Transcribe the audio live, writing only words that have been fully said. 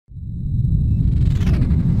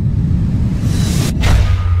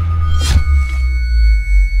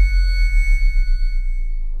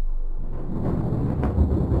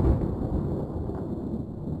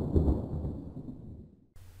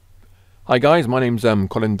Hi guys, my name's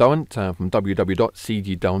Colin Durrant from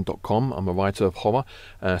www.cgdurrant.com. I'm a writer of horror,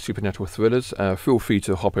 supernatural thrillers. Feel free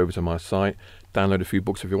to hop over to my site, download a few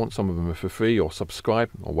books if you want. Some of them are for free, or subscribe,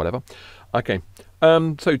 or whatever. Okay,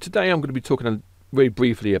 so today I'm going to be talking very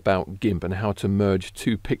briefly about Gimp and how to merge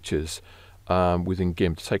two pictures within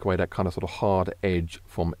Gimp to take away that kind of sort of hard edge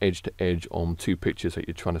from edge to edge on two pictures that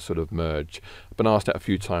you're trying to sort of merge. I've been asked that a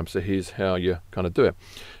few times, so here's how you kind of do it.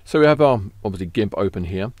 So we have our obviously Gimp open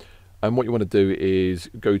here. And what you want to do is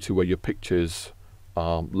go to where your pictures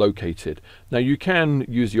are located. Now you can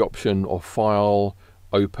use the option of File,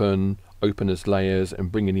 Open as layers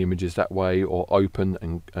and bring in the images that way, or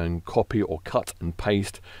open and copy or cut and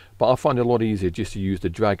paste. But I find it a lot easier just to use the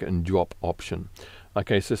drag and drop option.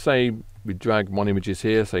 Okay, so say we drag one images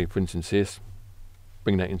here, say for instance this,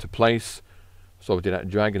 bring that into place. So I did that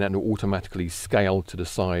drag and that will automatically scale to the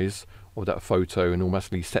size of that photo and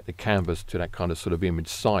automatically set the canvas to that kind of sort of image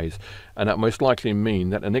size, and that most likely mean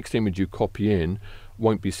that the next image you copy in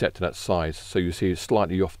won't be set to that size, so you see it's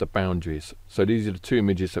slightly off the boundaries. So these are the two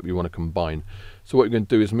images that we want to combine. So what you're going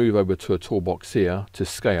to do is move over to a toolbox here to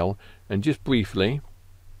scale, and just briefly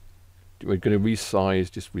we're going to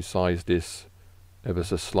resize this ever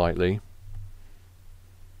so slightly.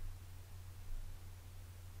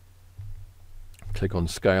 Click on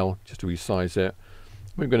scale just to resize it.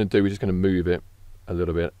 What we're going to do, we're just going to move it a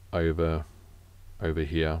little bit over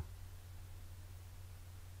here.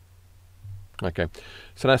 Okay,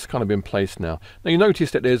 so that's kind of in place now. Now you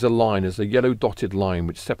notice that there's a yellow dotted line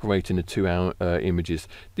which is separating the two images.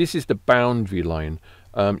 This is the boundary line.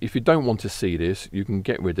 If you don't want to see this, you can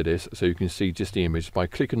get rid of this so you can see just the image by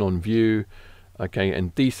clicking on View, okay,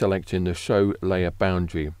 and deselecting the Show Layer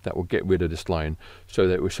Boundary. That will get rid of this line so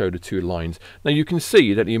that it will show the two lines. Now you can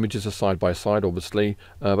see that the images are side by side, obviously,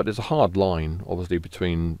 but there's a hard line, obviously,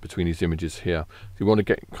 between these images here. So you want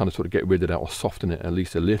to sort of get rid of that or soften it at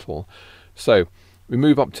least a little. So we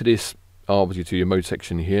move up to this, obviously, to your mode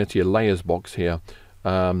section here, to your layers box here.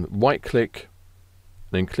 Right click,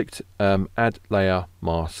 then click Add Layer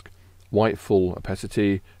Mask, white full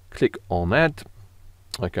opacity. Click on Add.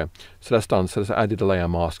 Okay, so that's done. So that's added a layer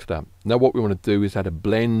mask to that. Now what we want to do is add a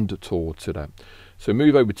blend tool to that. So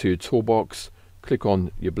move over to your toolbox, click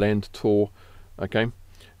on your blend tool. Okay,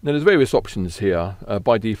 now there's various options here.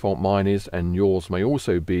 By default mine is, and yours may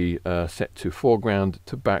also be set to foreground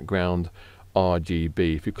to background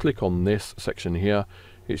RGB. If you click on this section here,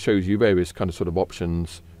 it shows you various kind of sort of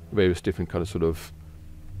options, various different kind of sort of,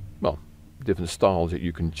 well, different styles that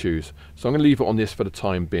you can choose. So I'm going to leave it on this for the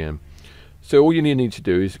time being. So all you need to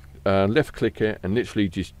do is left click it and literally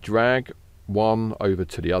just drag one over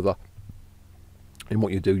to the other, and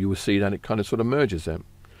what you do, you will see that it kind of sort of merges them.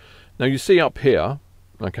 Now you see up here,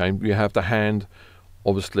 okay, you have the hand,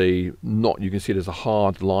 obviously you can see there's a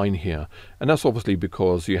hard line here, and that's obviously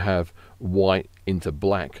because you have white into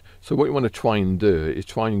black. So what you want to try and do is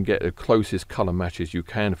try and get the closest color matches you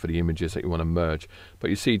can for the images that you want to merge. But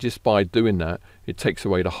you see, just by doing that, it takes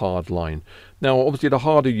away the hard line. Now obviously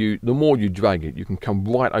the more you drag it, you can come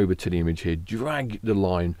right over to the image here, drag the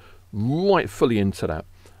line right fully into that,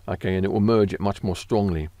 okay, and it will merge it much more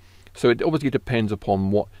strongly. So it obviously depends upon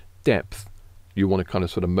what depth you want to kind of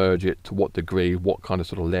sort of merge it, to what degree, what kind of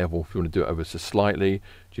sort of level. If you want to do it ever so slightly,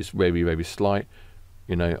 just very, very slight.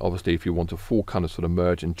 You know, obviously if you want a full kind of sort of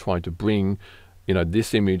merge and try to bring, you know,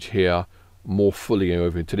 this image here more fully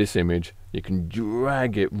over into this image, you can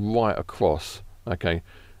drag it right across, okay,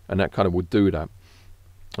 and that kind of will do that.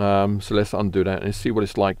 So let's undo that and see what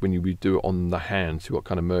it's like when you do it on the hand, see what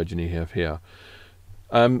kind of merging you have here.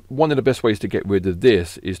 One of the best ways to get rid of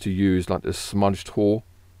this is to use like the smudge tool,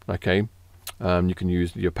 okay. You can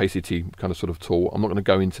use the opacity kind of sort of tool. I'm not going to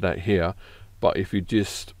go into that here, but if you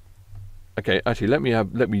just, okay, actually let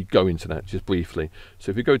me go into that just briefly.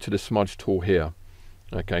 So if you go to the smudge tool here,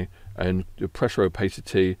 okay, and the pressure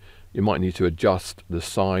opacity, you might need to adjust the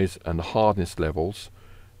size and the hardness levels.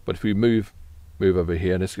 But if we move over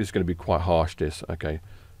here, and this is going to be quite harsh, this, okay,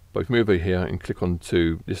 but if we move over here and click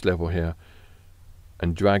onto this level here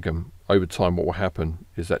and drag them over time, what will happen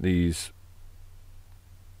is that these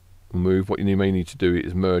move. What you may need to do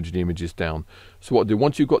is merge the images down. So what I'll do,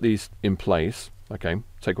 once you've got these in place, okay,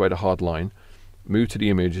 take away the hard line, move to the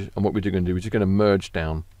image, and what we're going to do, we're just going to merge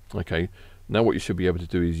down. Okay, now what you should be able to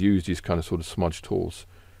do is use these kind of sort of smudge tools.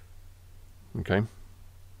 Okay,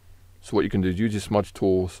 so what you can do is use your smudge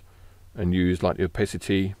tools and use like the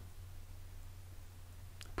opacity,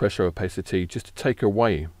 pressure opacity, just to take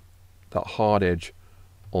away that hard edge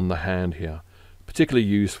on the hand here. Particularly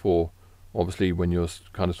used for obviously when you're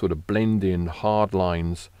kind of sort of blending hard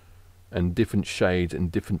lines and different shades and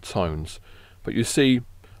different tones. But you see,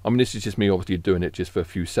 I mean, this is just me obviously doing it just for a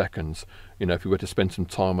few seconds. You know, if you were to spend some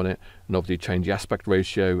time on it and obviously change the aspect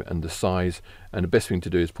ratio and the size, and the best thing to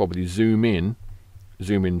do is probably zoom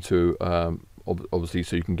into obviously,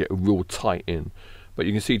 so you can get a real tight in. But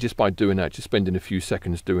you can see just by doing that, just spending a few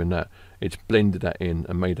seconds doing that, it's blended that in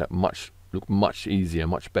and made that look much easier,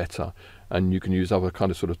 much better. And you can use other kind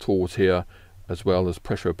of sort of tools here, as well as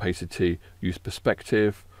pressure opacity, use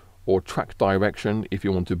perspective or track direction if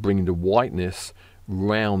you want to bring the whiteness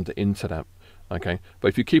round into that. Okay, but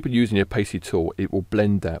if you keep it using the opacity tool, it will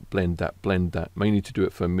blend that. May need to do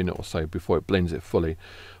it for a minute or so before it blends it fully.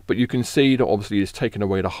 But you can see that obviously it's taken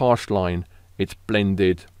away the harsh line, it's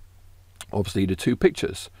blended obviously the two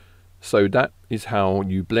pictures. So that is how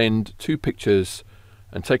you blend two pictures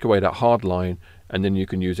and take away that hard line, and then you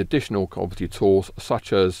can use additional obviously tools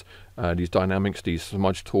such as these dynamics, these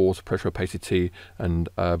smudge tools, pressure opacity and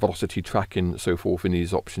velocity tracking, so forth in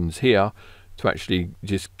these options here, to actually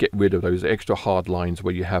just get rid of those extra hard lines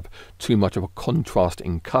where you have too much of a contrast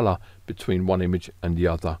in color between one image and the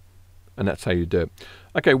other. And that's how you do it.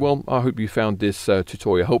 Okay, well, I hope you found this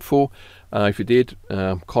tutorial helpful. If you did,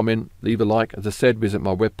 comment, leave a like. As I said, visit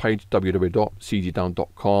my webpage,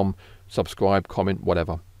 www.cgdown.com, subscribe, comment,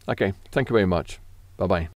 whatever. Okay, thank you very much. Bye-bye.